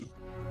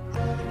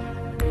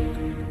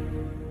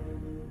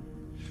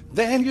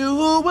then you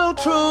will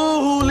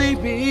truly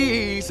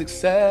be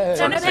success.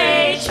 Turn the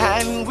page.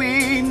 And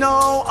we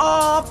know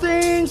all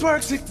things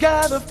work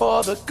together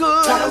for the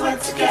good. Gotta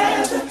work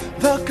together.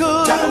 The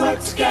good. Gotta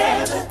work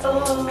together.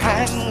 Oh.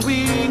 And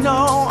we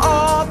know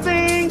all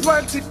things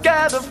work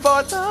together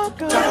for the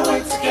good. Gotta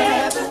work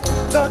together.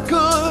 The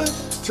good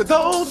to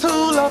those who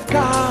love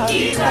God.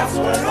 Keep God's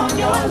word on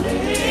your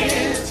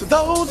lips. To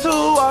those who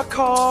are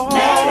called.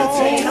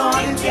 Meditate on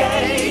it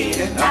day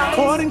and night.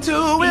 According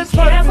to His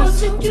Careful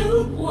purpose. to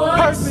do what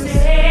Purpose. He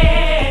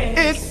says.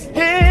 It's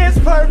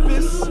His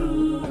purpose,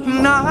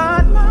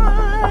 not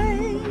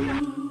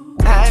mine.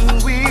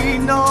 And we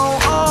know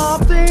all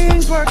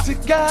things work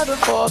together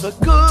for the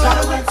good.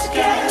 Gotta work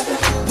together.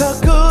 The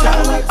good.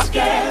 Gotta work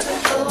together.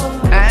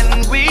 Oh.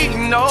 And we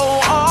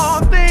know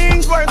all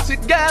things work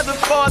together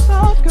for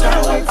the good.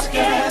 Gotta work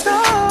together.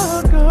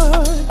 The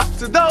good.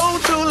 To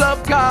those who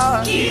love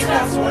God. Keep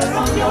God's word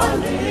on your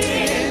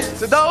lips.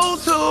 To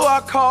those who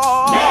are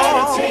called.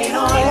 Meditate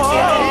on it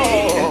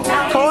day and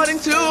night. According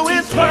to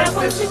His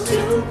Careful purpose. to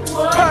do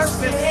what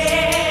Purpose. He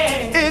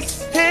says.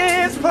 It's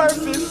His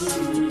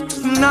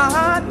purpose,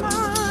 not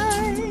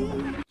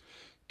mine.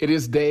 It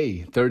is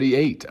day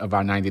 38 of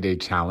our 90-day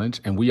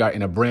challenge, and we are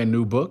in a brand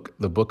new book,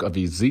 the book of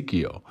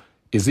Ezekiel.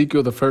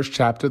 Ezekiel, the first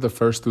chapter, the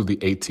first through the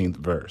 18th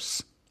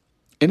verse.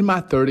 In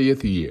my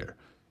 30th year,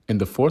 in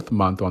the 4th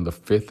month on the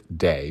 5th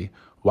day,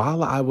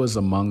 while I was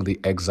among the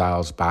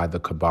exiles by the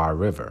Kabar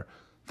River,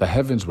 the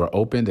heavens were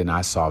opened and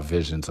I saw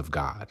visions of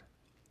God.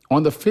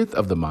 On the 5th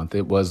of the month,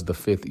 it was the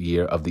 5th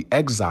year of the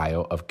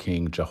exile of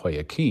King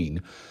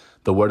Jehoiakim,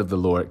 the word of the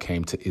Lord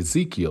came to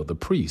Ezekiel the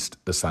priest,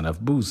 the son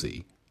of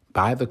Buzi,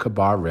 by the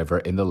Kabar River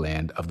in the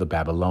land of the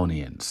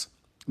Babylonians.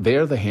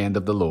 There the hand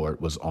of the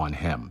Lord was on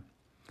him.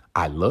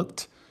 I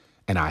looked,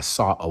 and I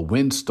saw a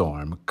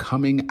windstorm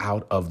coming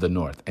out of the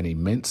north, an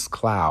immense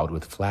cloud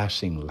with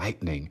flashing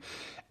lightning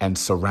and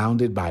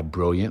surrounded by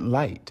brilliant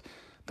light.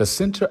 The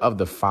center of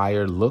the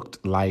fire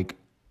looked like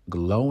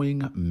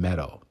glowing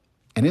metal,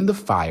 and in the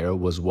fire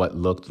was what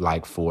looked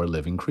like 4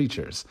 living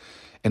creatures.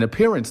 In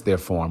appearance, their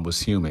form was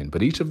human,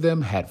 but each of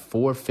them had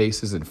 4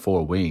 faces and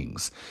 4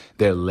 wings.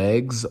 Their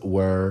legs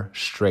were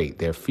straight.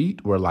 Their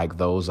feet were like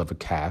those of a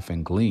calf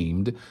and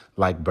gleamed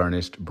like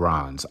burnished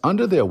bronze.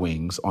 Under their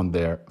wings, on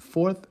their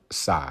 4th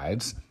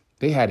sides,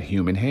 they had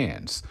human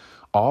hands.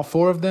 All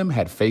 4 of them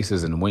had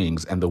faces and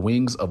wings, and the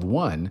wings of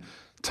one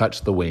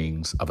touched the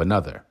wings of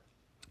another.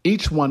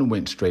 Each one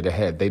went straight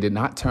ahead. They did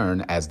not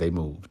turn as they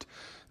moved.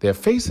 Their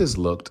faces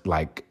looked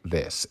like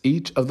this.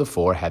 Each of the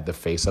 4 had the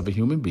face of a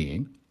human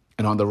being,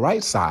 and on the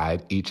right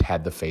side, each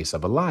had the face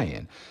of a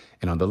lion,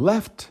 and on the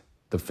left,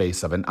 the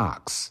face of an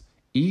ox.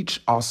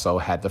 Each also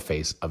had the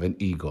face of an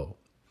eagle.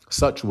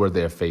 Such were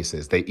their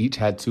faces. They each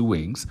had 2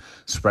 wings,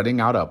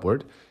 spreading out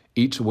upward,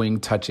 each wing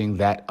touching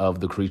that of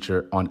the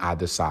creature on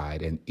either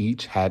side, and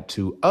each had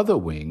 2 other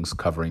wings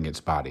covering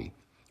its body.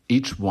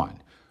 Each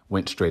one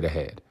went straight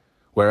ahead.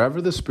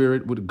 Wherever the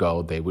Spirit would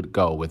go, they would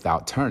go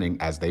without turning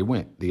as they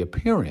went. The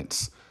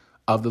appearance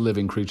of the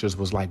living creatures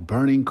was like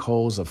burning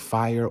coals of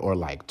fire or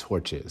like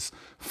torches.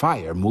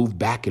 Fire moved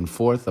back and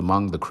forth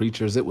among the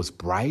creatures. It was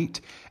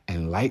bright,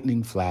 and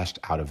lightning flashed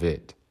out of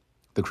it.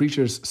 The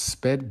creatures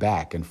sped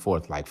back and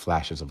forth like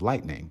flashes of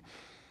lightning.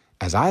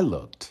 As I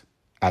looked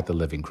at the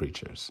living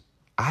creatures,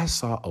 I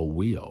saw a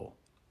wheel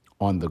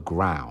on the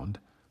ground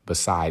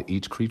beside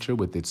each creature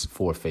with its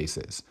 4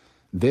 faces.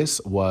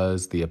 This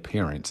was the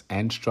appearance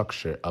and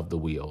structure of the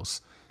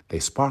wheels. They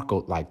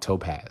sparkled like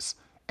topaz,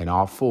 and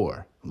all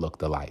 4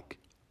 looked alike.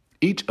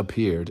 Each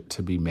appeared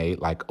to be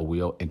made like a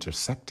wheel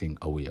intersecting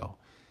a wheel.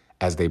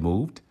 As they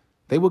moved,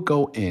 they would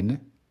go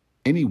in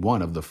any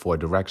one of the 4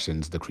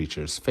 directions the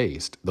creatures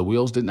faced. The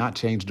wheels did not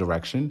change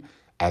direction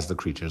as the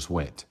creatures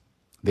went.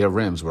 Their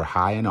rims were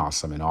high and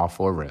awesome, and all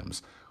 4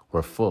 rims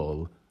were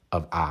full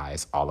of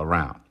eyes all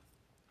around.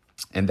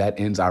 And that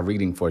ends our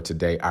reading for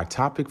today. Our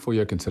topic for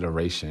your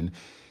consideration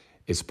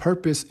is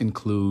Purpose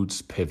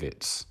Includes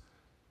Pivots.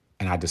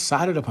 And I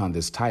decided upon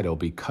this title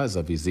because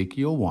of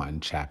Ezekiel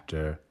 1,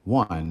 chapter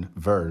 1,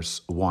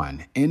 verse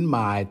 1. In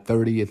my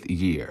 30th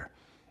year,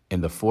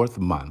 in the 4th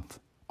month,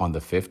 on the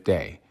 5th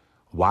day,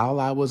 while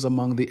I was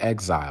among the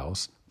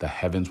exiles, the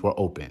heavens were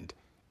opened,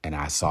 and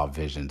I saw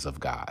visions of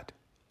God.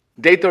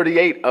 Day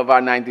 38 of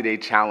our 90-day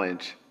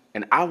challenge,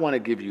 and I want to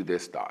give you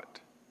this thought.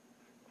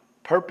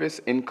 Purpose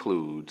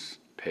includes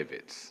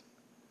pivots.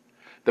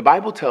 The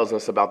Bible tells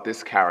us about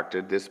this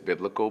character, this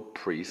biblical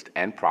priest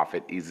and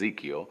prophet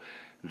Ezekiel,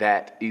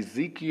 that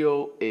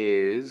Ezekiel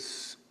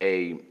is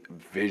a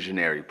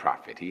visionary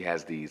prophet. He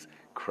has these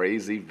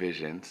crazy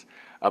visions,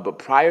 but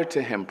prior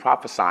to him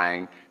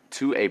prophesying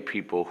to a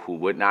people who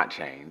would not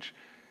change,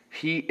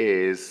 he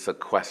is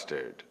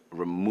sequestered,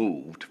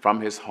 removed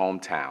from his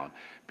hometown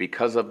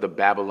because of the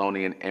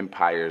Babylonian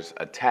Empire's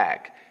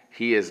attack.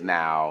 He is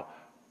now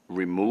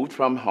removed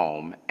from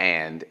home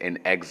and in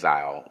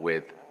exile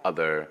with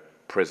other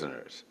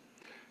prisoners.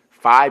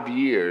 5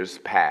 years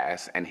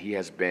pass, and he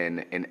has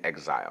been in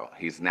exile.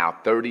 He's now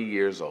 30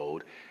 years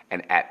old,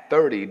 and at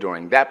 30,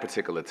 during that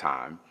particular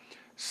time,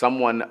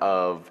 Someone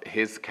of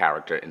his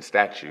character and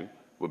stature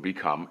would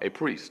become a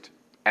priest.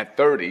 At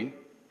 30,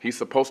 he's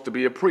supposed to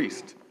be a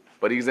priest,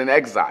 but he's in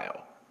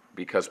exile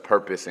because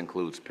purpose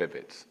includes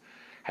pivots.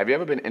 Have you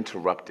ever been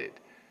interrupted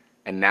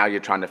and now you're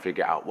trying to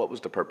figure out what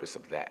was the purpose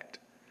of that?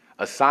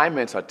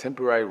 Assignments are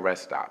temporary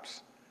rest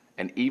stops,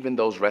 and even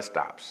those rest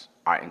stops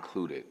are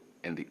included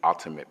in the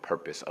ultimate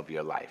purpose of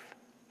your life.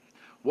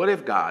 What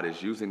if God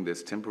is using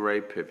this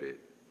temporary pivot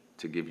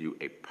to give you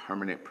a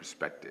permanent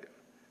perspective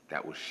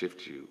that will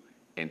shift you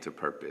into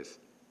purpose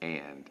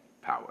and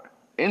power?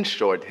 In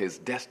short, his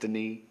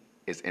destiny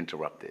is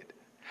interrupted.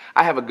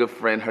 I have a good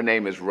friend, her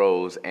name is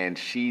Rose, and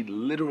she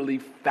literally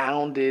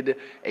founded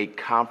a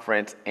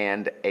conference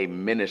and a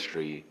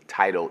ministry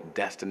titled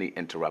Destiny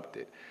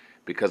Interrupted,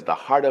 because the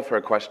heart of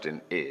her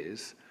question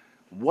is,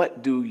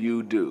 what do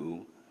you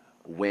do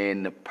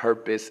when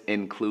purpose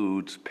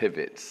includes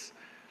pivots?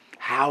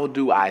 How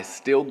do I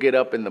still get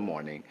up in the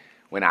morning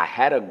when I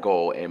had a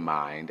goal in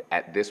mind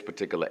at this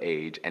particular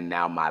age and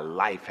now my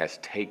life has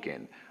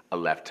taken a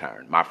left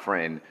turn? My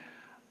friend,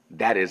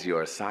 that is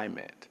your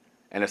assignment.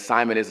 An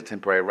assignment is a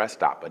temporary rest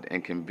stop, an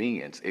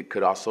inconvenience. It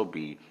could also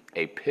be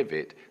a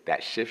pivot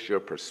that shifts your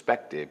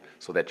perspective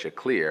so that you're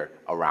clear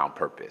around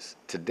purpose.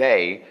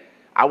 Today,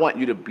 I want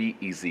you to be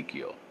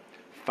Ezekiel.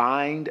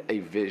 Find a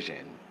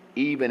vision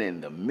even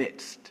in the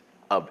midst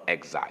of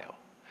exile.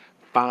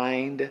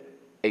 Find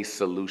a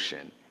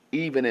solution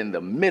even in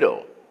the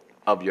middle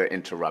of your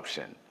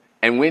interruption.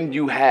 And when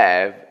you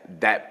have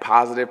that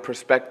positive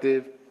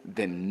perspective,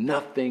 then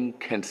nothing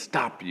can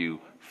stop you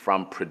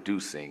from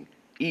producing,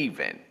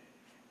 even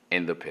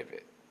in the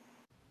pivot.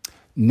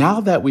 Now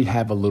that we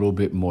have a little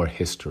bit more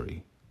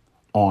history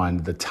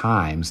on the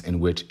times in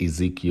which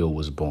Ezekiel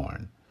was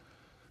born,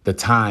 the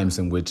times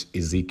in which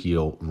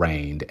Ezekiel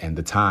reigned, and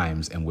the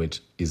times in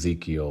which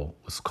Ezekiel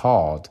was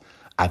called,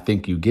 I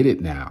think you get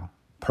it now.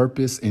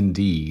 Purpose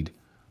indeed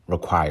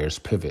requires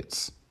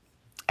pivots.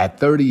 At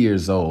 30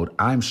 years old,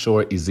 I'm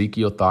sure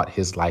Ezekiel thought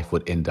his life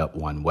would end up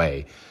one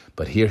way,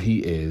 but here he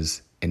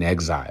is in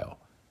exile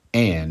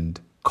and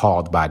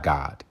called by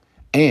God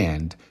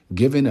and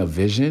given a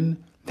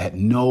vision that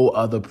no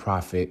other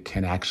prophet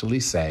can actually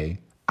say,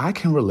 I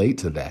can relate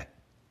to that.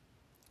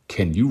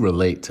 Can you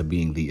relate to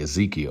being the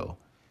Ezekiel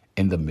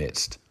in the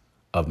midst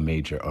of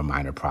major or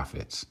minor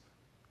prophets?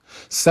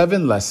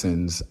 7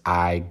 lessons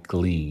I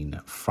glean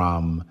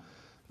from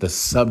the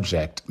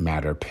subject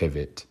matter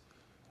pivot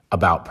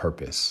about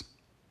purpose.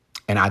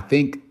 And I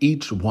think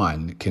each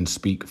one can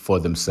speak for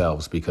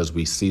themselves because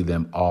we see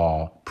them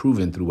all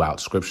proven throughout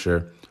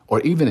Scripture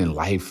or even in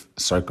life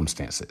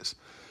circumstances.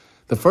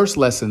 The first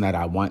lesson that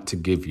I want to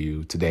give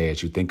you today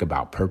as you think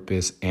about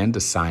purpose and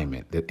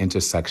assignment, the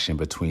intersection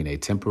between a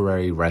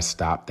temporary rest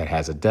stop that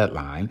has a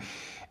deadline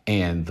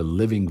and the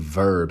living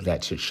verb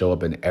that should show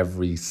up in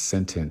every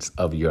sentence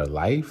of your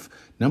life.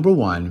 Number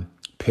one,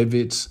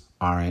 pivots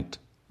aren't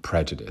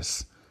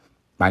prejudice.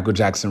 Michael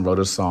Jackson wrote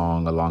a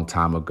song a long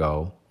time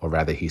ago, or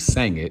rather he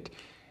sang it.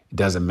 It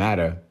doesn't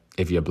matter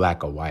if you're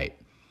black or white.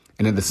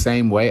 And in the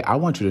same way, I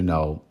want you to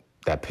know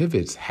that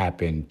pivots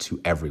happen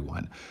to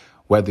everyone.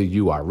 Whether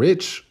you are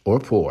rich or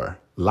poor,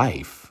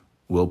 life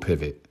will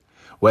pivot.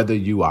 Whether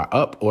you are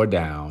up or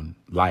down,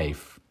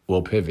 life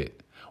will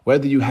pivot.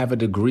 Whether you have a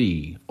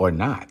degree or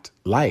not,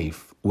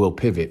 life will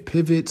pivot.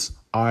 Pivots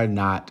are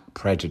not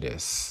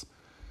prejudice.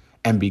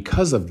 And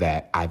because of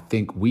that, I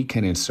think we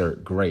can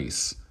insert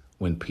grace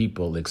when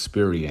people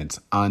experience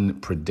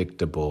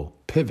unpredictable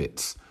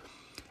pivots.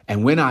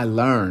 And when I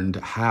learned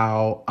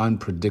how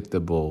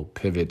unpredictable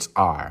pivots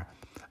are,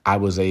 I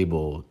was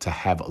able to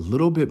have a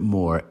little bit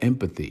more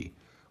empathy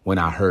when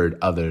I heard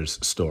others'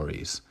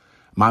 stories.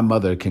 My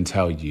mother can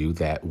tell you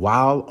that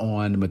while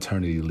on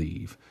maternity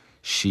leave,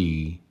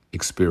 she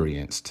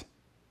experienced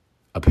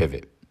a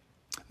pivot.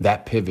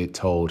 That pivot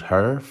told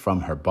her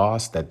from her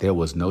boss that there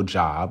was no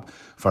job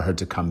for her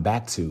to come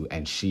back to,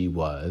 and she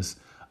was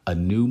a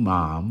new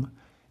mom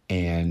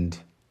and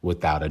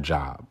without a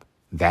job.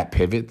 That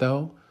pivot,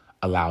 though,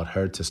 allowed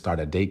her to start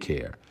a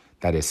daycare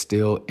that is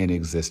still in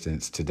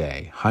existence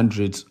today.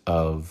 Hundreds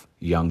of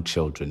young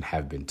children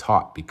have been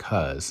taught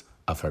because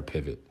of her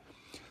pivot.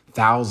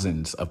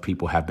 Thousands of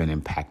people have been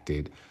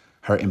impacted.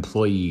 Her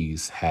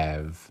employees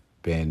have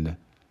been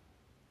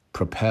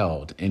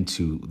propelled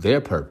into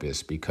their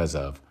purpose because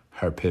of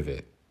her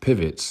pivot.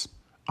 Pivots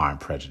aren't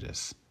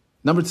prejudice.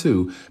 Number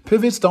 2,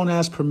 pivots don't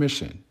ask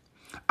permission.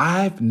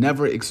 I've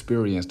never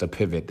experienced a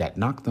pivot that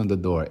knocked on the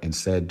door and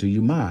said, do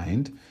you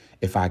mind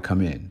if I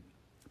come in?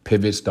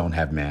 Pivots don't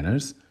have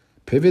manners.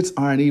 Pivots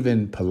aren't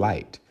even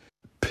polite.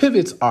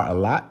 Pivots are a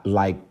lot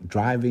like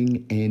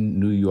driving in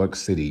New York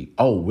City.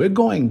 Oh, we're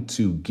going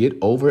to get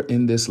over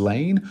in this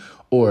lane,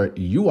 or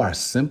you are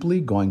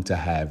simply going to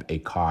have a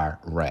car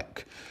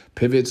wreck.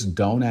 Pivots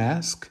don't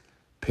ask.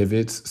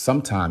 Pivots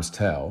sometimes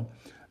tell,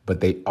 but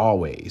they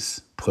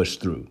always push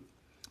through.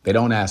 They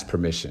don't ask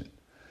permission.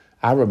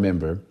 I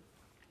remember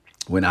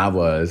when I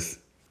was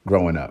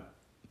growing up,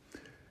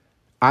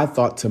 I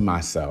thought to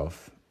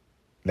myself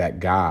that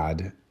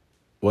God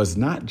was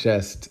not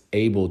just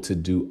able to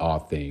do all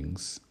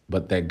things,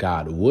 but that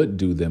God would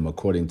do them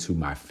according to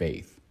my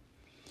faith.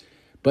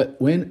 But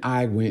when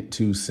I went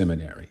to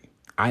seminary,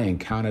 I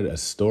encountered a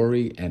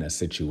story and a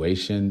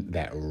situation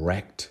that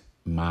wrecked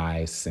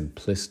my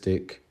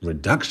simplistic,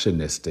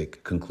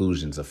 reductionistic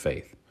conclusions of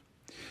faith.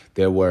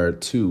 There were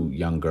two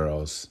young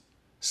girls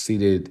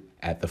seated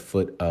at the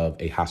foot of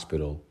a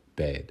hospital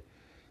bed.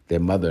 Their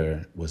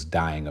mother was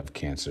dying of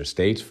cancer,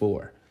 stage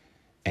 4.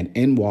 And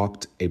in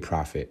walked a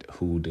prophet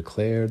who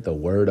declared the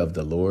word of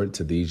the Lord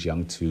to these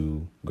young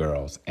two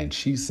girls. And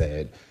she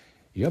said,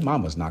 "Your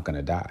mama's not going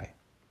to die."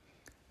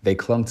 They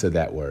clung to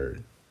that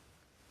word.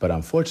 But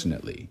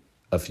unfortunately,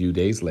 a few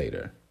days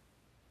later,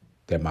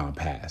 their mom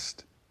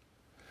passed.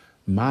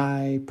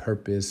 My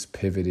purpose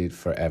pivoted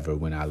forever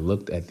when I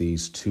looked at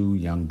these two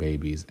young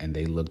babies and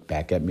they looked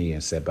back at me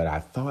and said, "But I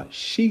thought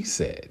she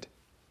said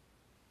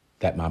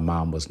that my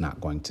mom was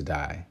not going to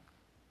die."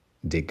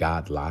 Did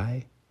God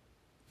lie?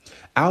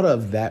 Out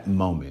of that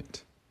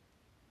moment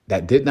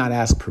that did not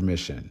ask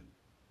permission,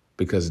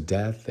 because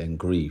death and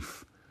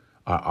grief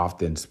are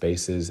often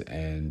spaces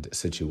and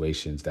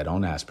situations that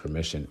don't ask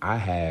permission, I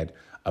had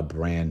a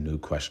brand new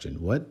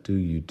question. What do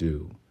you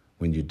do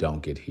when you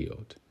don't get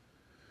healed?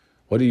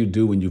 What do you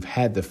do when you've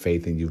had the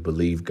faith and you've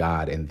believed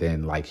God and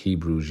then, like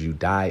Hebrews, you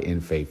die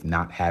in faith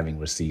not having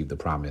received the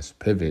promise?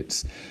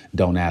 Pivots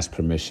don't ask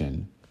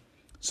permission.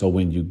 So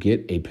when you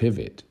get a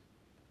pivot,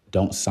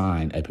 don't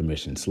sign a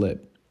permission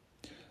slip.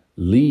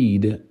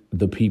 Lead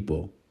the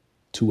people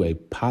to a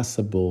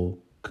possible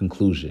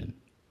conclusion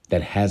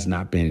that has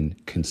not been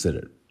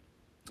considered.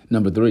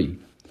 Number 3,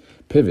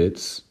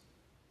 pivots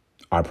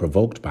are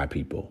provoked by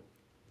people.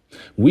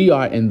 We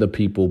are in the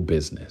people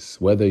business,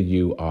 whether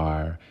you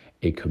are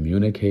a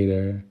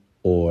communicator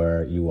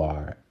or you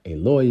are a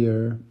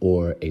lawyer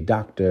or a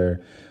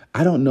doctor.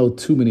 I don't know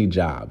too many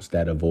jobs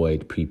that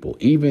avoid people.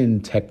 Even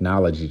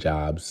technology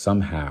jobs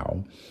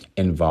somehow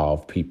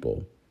involve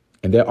people,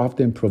 and they're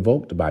often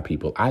provoked by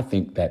people. I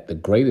think that the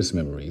greatest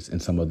memories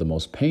and some of the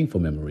most painful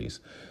memories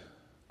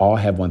all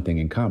have one thing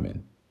in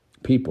common: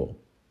 people.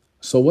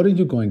 So what are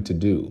you going to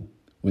do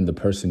when the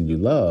person you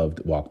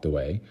loved walked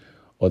away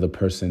or the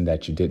person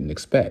that you didn't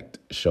expect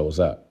shows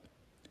up?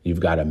 You've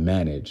got to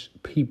manage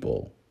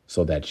people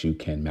so that you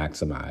can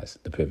maximize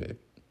the pivot.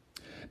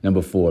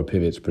 Number 4,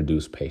 pivots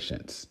produce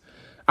patience.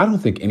 I don't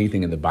think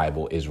anything in the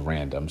Bible is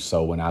random.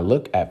 So when I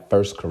look at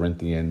 1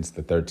 Corinthians,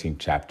 the 13th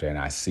chapter, and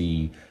I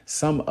see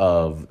some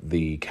of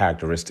the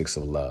characteristics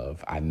of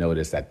love, I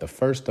notice that the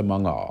first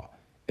among all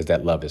is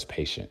that love is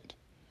patient.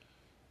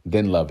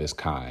 Then love is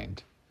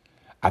kind.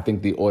 I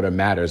think the order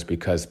matters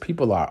because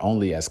people are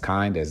only as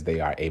kind as they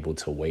are able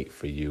to wait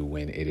for you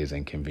when it is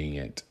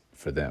inconvenient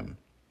for them.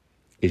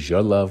 Is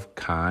your love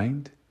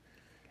kind?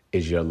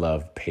 Is your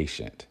love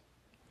patient?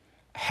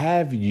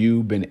 Have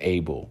you been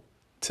able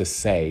to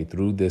say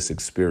through this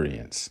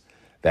experience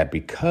that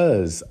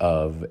because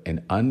of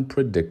an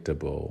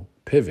unpredictable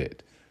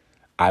pivot,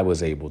 I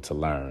was able to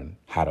learn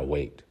how to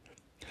wait?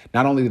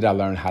 Not only did I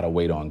learn how to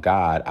wait on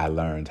God, I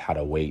learned how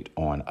to wait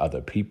on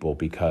other people,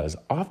 because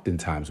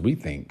oftentimes we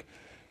think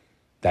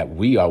that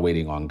we are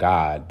waiting on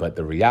God, but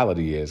the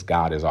reality is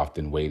God is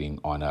often waiting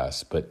on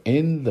us. But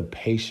in the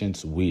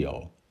patience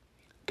wheel,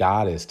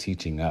 God is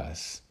teaching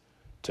us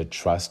to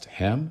trust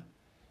him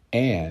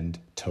and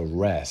to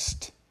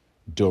rest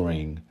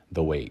during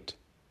the wait.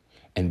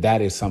 And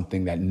that is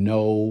something that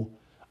no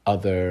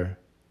other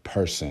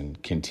person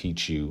can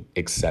teach you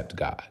except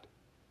God.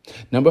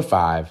 Number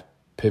 5,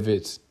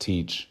 pivots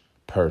teach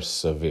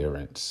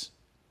perseverance.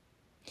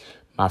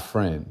 My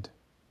friend,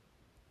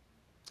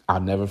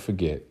 I'll never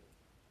forget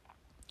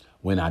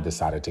when I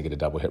decided to get a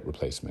double hip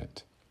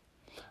replacement.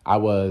 I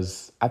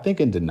think,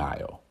 in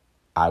denial.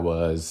 I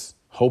was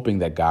hoping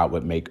that God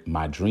would make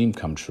my dream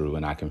come true,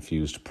 and I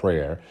confused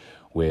prayer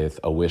with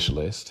a wish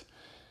list.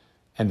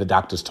 And the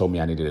doctors told me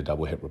I needed a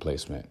double hip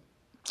replacement.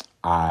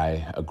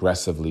 I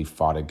aggressively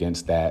fought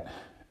against that,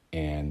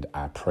 and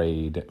I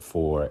prayed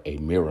for a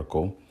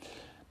miracle.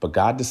 But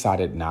God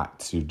decided not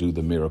to do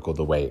the miracle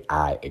the way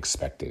I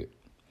expected.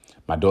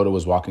 My daughter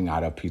was walking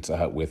out of Pizza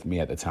Hut with me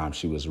at the time.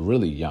 She was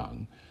really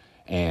young,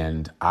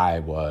 and I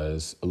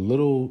was a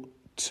little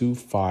too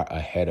far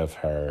ahead of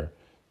her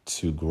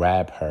to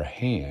grab her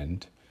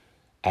hand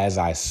as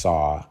I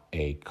saw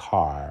a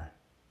car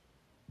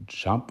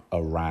jump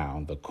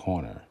around the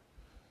corner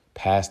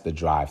past the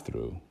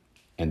drive-thru.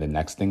 And the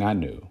next thing I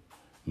knew,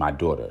 my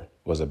daughter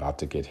was about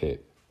to get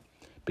hit.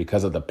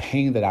 Because of the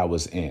pain that I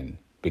was in,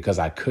 because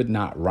I could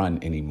not run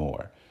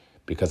anymore,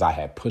 because I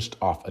had pushed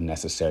off a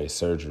necessary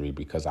surgery,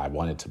 because I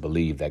wanted to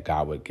believe that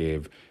God would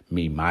give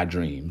me my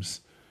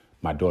dreams,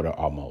 my daughter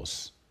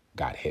almost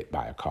got hit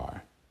by a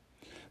car.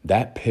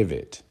 That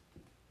pivot,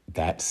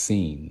 that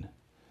scene,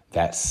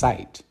 that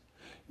sight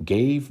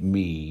gave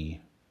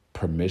me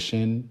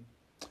permission,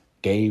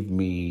 gave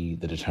me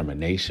the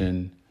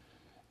determination,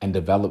 and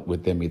developed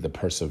within me the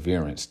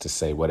perseverance to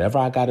say, whatever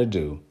I got to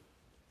do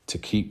to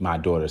keep my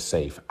daughter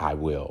safe, I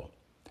will.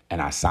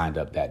 And I signed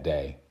up that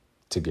day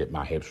to get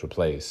my hips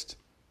replaced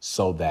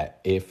so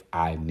that if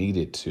I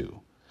needed to,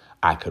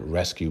 I could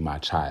rescue my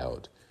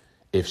child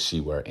if she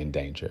were in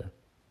danger.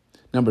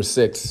 Number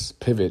 6,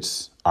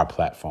 pivots are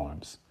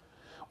platforms.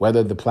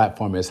 Whether the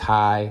platform is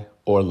high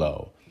or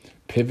low,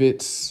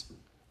 pivots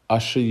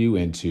usher you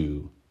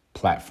into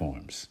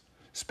platforms,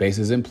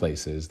 spaces and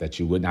places that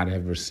you would not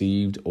have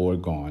received or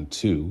gone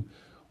to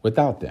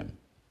without them.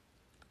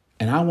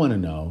 And I want to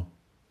know,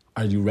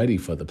 are you ready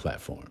for the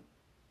platform?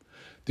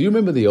 Do you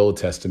remember the Old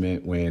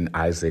Testament when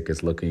Isaac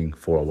is looking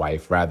for a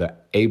wife? Rather,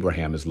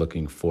 Abraham is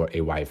looking for a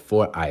wife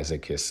for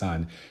Isaac, his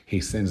son. He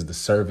sends the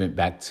servant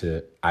back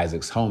to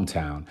Isaac's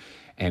hometown.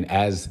 And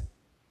as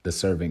the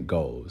servant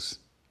goes,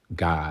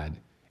 God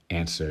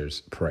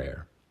answers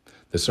prayer.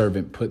 The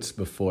servant puts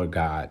before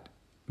God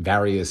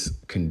various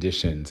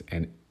conditions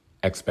and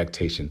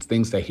expectations,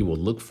 things that he will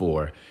look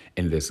for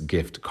in this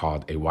gift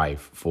called a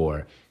wife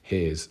for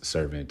his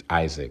servant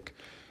Isaac.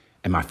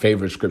 And my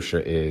favorite scripture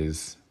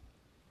is,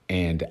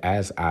 "And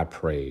as I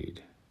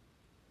prayed,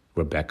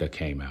 Rebekah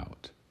came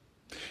out."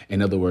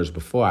 In other words,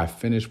 before I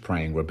finished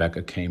praying,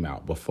 Rebekah came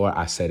out. Before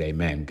I said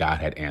amen, God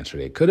had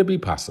answered it. Could it be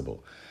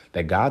possible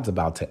that God's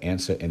about to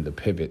answer in the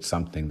pivot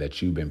something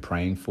that you've been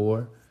praying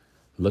for,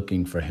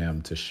 looking for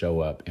him to show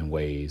up in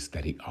ways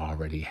that he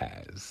already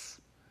has?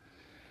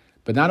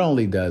 But not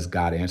only does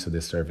God answer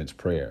this servant's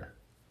prayer,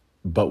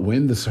 but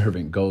when the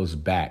servant goes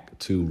back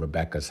to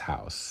Rebekah's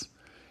house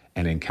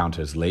and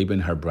encounters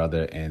Laban, her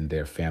brother, and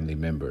their family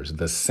members,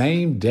 the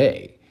same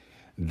day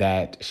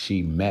that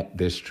she met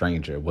this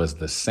stranger was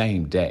the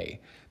same day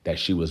that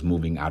she was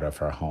moving out of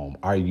her home.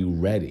 Are you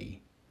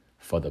ready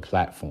for the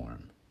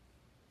platform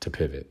to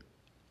pivot?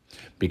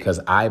 Because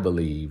I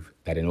believe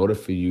that in order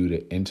for you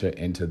to enter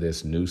into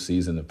this new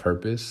season of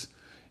purpose,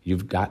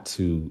 you've got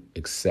to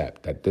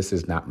accept that this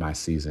is not my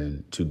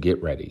season to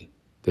get ready.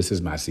 This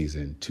is my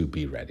season to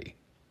be ready.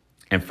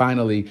 And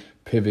finally,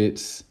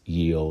 pivots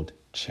yield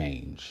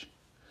change.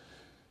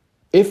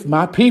 If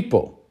my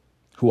people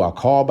who are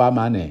called by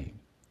my name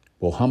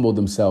will humble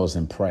themselves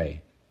and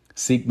pray,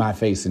 seek my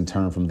face and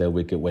turn from their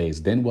wicked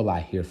ways, then will I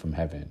hear from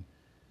heaven,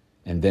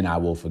 and then I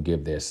will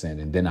forgive their sin,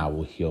 and then I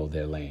will heal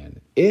their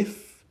land.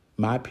 If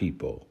my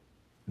people,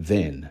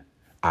 then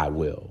I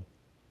will.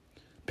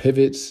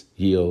 Pivots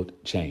yield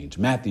change.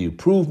 Matthew,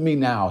 prove me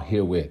now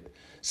herewith,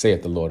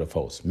 saith the Lord of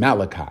hosts.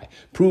 Malachi,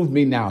 prove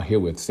me now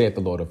herewith, saith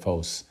the Lord of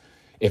hosts.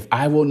 If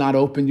I will not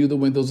open you the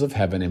windows of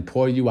heaven and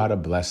pour you out a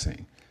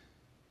blessing,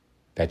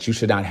 that you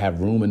should not have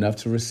room enough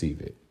to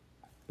receive it,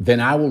 then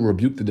I will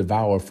rebuke the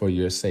devourer for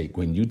your sake.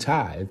 When you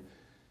tithe,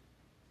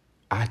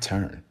 I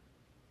turn.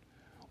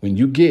 When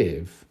you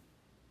give,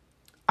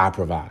 I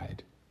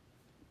provide.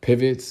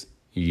 Pivots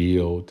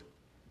yield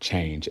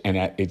change. And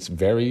at its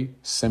very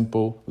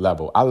simple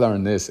level, I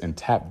learned this in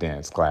tap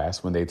dance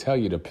class. When they tell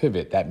you to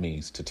pivot, that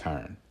means to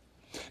turn.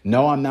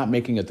 No, I'm not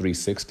making a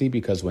 360,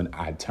 because when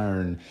I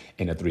turn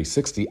in a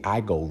 360,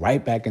 I go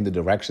right back in the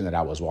direction that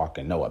I was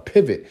walking. No, a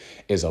pivot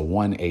is a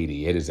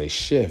 180. It is a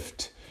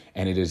shift,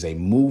 and it is a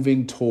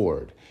moving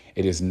toward.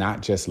 It is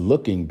not just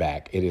looking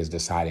back. It is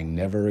deciding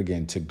never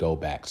again to go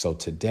back. So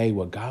today,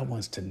 what God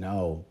wants to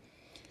know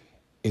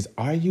is,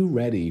 are you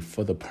ready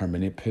for the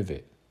permanent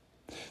pivot?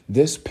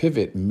 This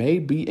pivot may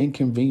be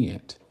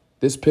inconvenient.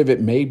 This pivot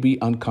may be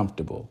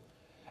uncomfortable.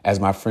 As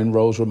my friend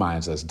Rose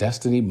reminds us,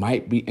 destiny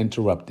might be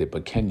interrupted,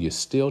 but can you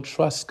still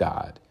trust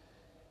God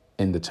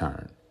in the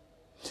turn?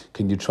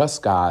 Can you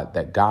trust God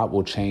that God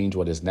will change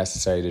what is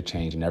necessary to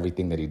change, and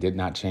everything that he did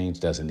not change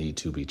doesn't need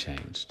to be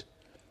changed?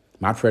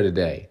 My prayer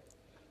today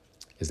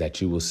is that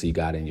you will see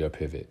God in your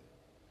pivot,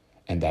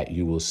 and that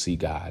you will see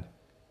God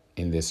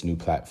in this new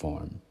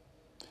platform.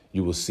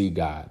 You will see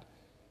God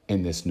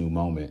in this new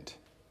moment,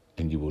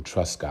 and you will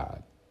trust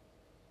God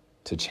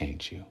to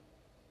change you.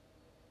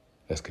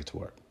 Let's get to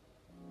work.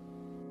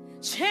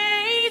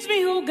 Change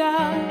me, oh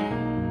God.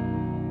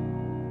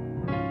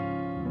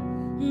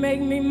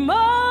 Make me more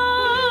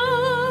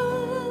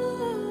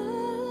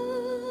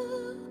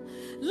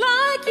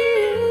like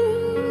you.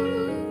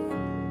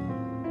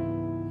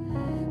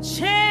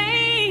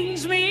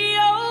 Change me,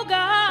 oh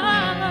God.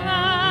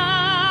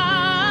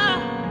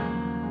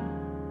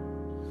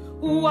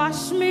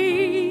 Wash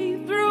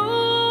me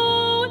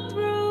through and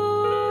through.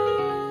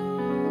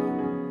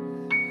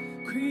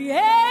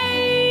 Create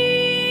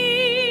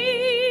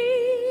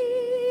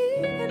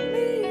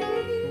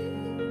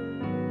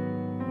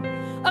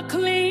a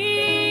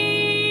clean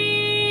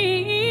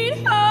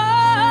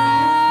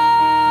heart,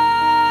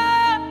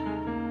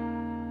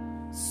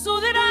 so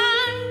that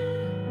I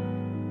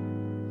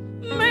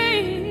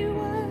may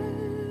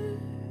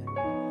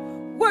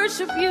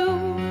worship you.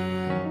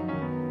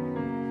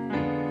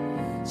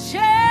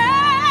 Change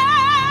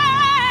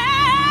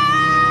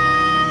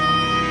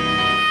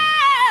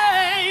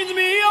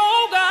me,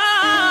 oh God.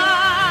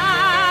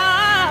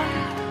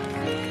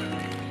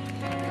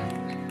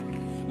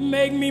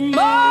 Make me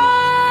more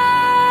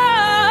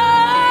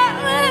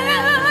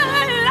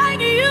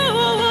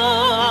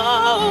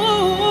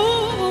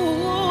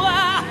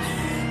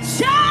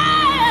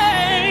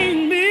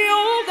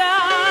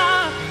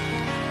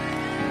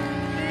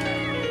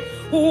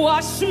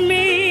wash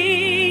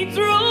me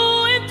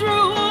through and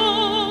through.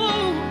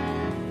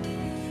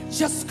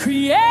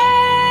 created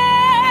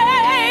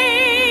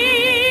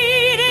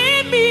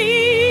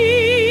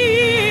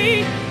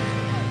me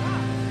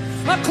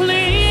a clean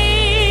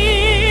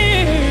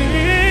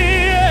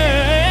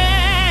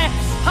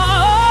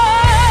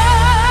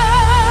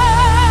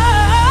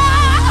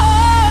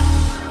heart,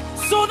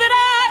 so that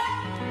I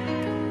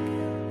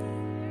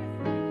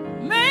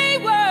may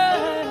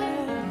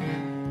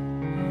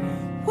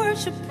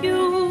worship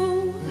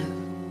you.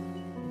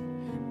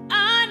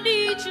 I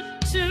need you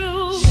to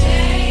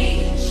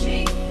change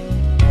me.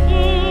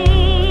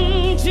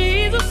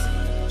 Jesus,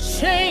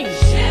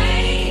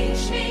 change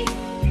me.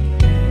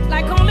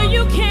 Like only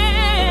you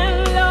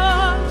can,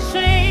 Lord,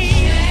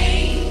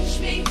 change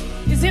me.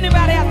 Is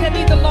anybody out there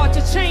need the Lord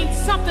to change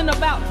something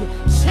about you?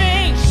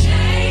 Change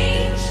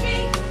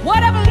me.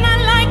 Whatever's not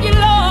like you,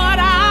 Lord,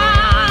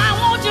 I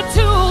want you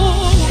to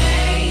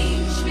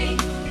change me.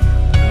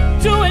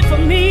 Do it for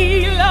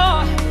me,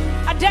 Lord.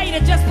 I dare you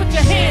to just put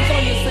your hands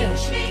on yourself.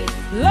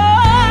 Lord,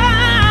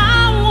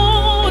 I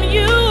want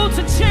you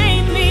to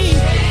change me.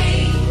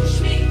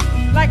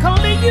 Like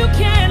only you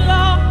can,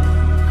 Lord.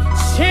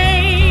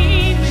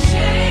 Change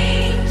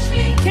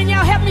me. Can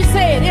y'all help me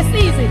say it? It's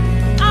easy.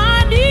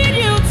 I need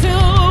you to.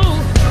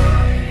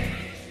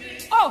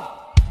 Oh,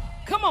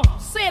 come on.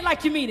 Say it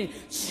like you mean it.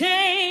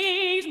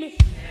 Change me.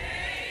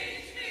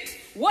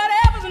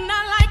 Whatever's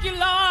not like you,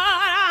 Lord,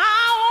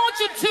 I want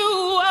you to.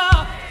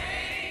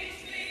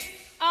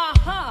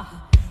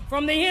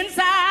 From the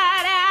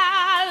inside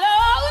out,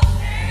 Lord.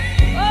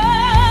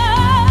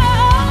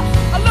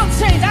 Oh, a little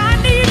change. I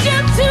need you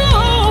to.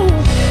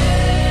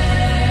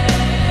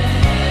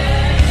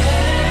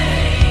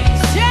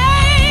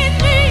 Change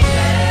me.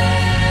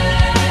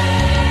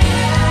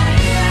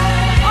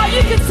 Or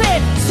you can say,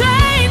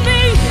 change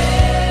me.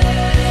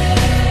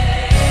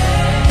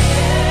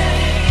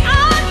 I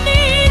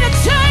need a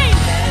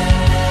change.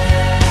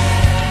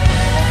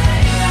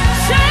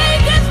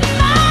 Change this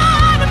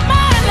mind of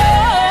mine,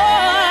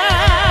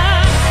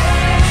 Lord.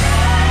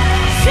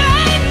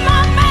 Change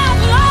my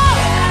mouth, Lord.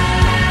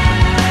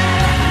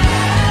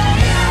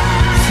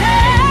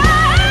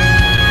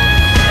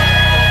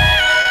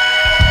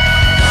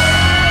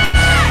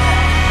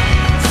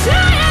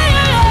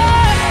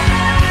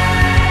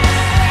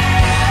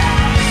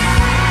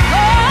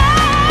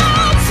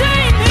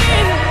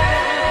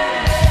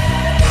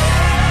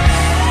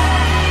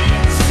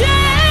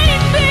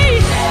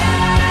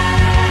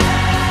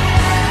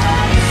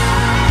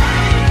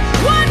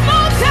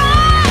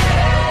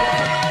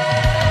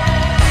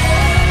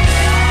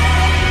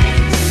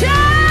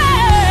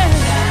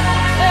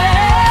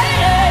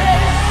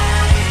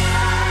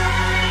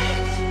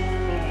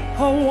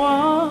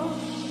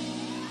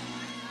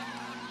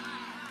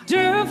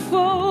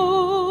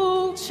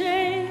 Wonderful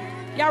change.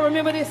 Y'all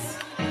remember this?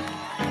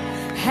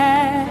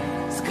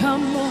 Has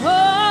come over.